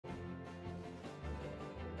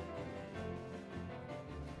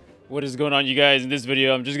What is going on, you guys? In this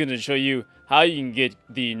video, I'm just going to show you how you can get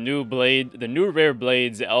the new blade, the new rare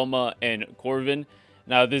blades, Elma and Corvin.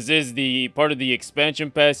 Now, this is the part of the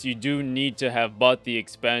expansion pass. You do need to have bought the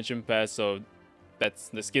expansion pass, so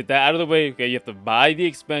let's get that out of the way. Okay, you have to buy the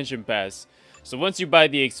expansion pass. So once you buy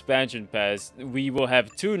the expansion pass, we will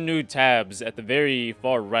have two new tabs at the very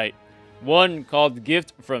far right. One called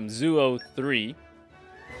Gift from Zuo 3.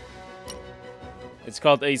 It's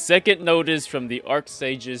called A Second Notice from the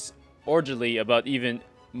Archsage's Orderly about even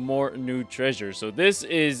more new treasure. So this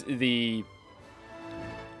is the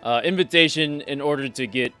invitation in order to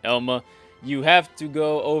get Elma. You have to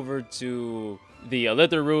go over to the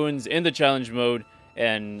Alether Ruins in the challenge mode,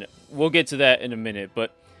 and we'll get to that in a minute.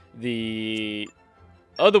 But the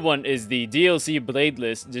other one is the DLC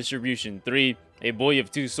Bladeless Distribution 3, A Boy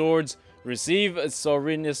of Two Swords. Receive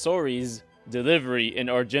Sorinosauri's delivery in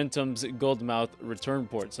Argentum's Goldmouth return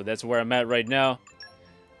port. So that's where I'm at right now.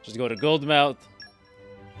 Just go to Goldmouth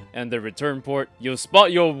and the return port. You'll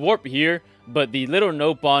spot your warp here, but the little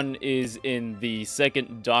Nopon is in the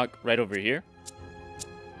second dock right over here.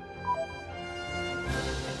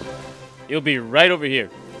 It'll be right over here.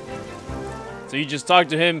 So you just talk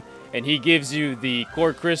to him and he gives you the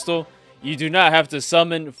core crystal. You do not have to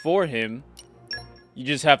summon for him. You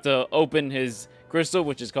just have to open his crystal,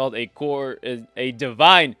 which is called a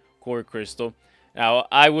divine core crystal. Now,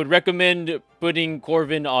 I would recommend putting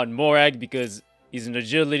Corvin on Morag because he's an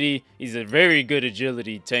agility. He's a very good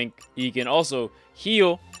agility tank. He can also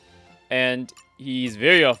heal, and he's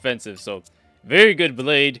very offensive. So, very good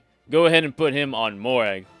blade. Go ahead and put him on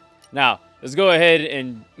Morag. Now, let's go ahead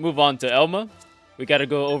and move on to Elma. We got to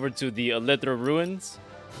go over to the Alether Ruins.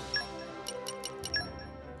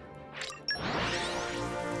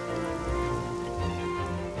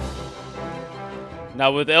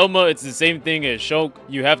 Now with Elma, it's the same thing as Shulk.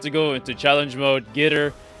 You have to go into challenge mode, get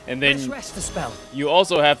her, and then rest the spell. You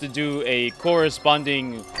also have to do a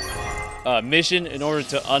corresponding mission in order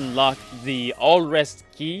to unlock the All Rest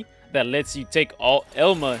key that lets you take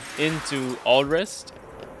Elma into All Rest.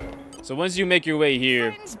 So once you make your way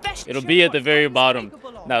here, it'll be at the very bottom.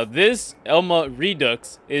 Now this Elma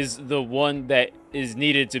Redux is the one that is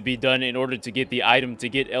needed to be done in order to get the item to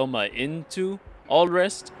get Elma into All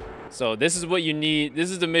Rest. So this is what you need. This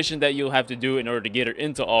is the mission that you'll have to do in order to get her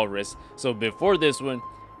into All Rest. So before this one,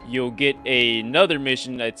 you'll get another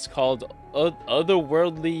mission that's called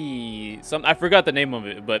Otherworldly. I forgot the name of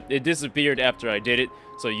it, but it disappeared after I did it.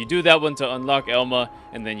 So you do that one to unlock Elma,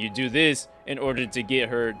 and then you do this in order to get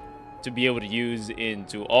her to be able to use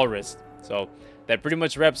into All Rest. So that pretty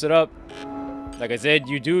much wraps it up. Like I said,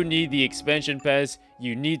 you do need the expansion pass.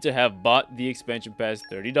 You need to have bought the expansion pass,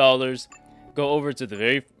 $30. Go over to the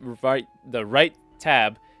very right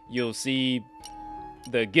tab. You'll see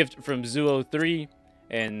the Gift from Zuo 3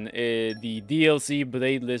 and the DLC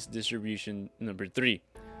Bladeless Distribution number 3.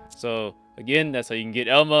 So again, that's how you can get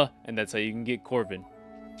Elma, and that's how you can get Corvin.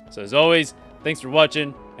 So as always, thanks for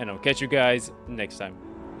watching, and I'll catch you guys next time.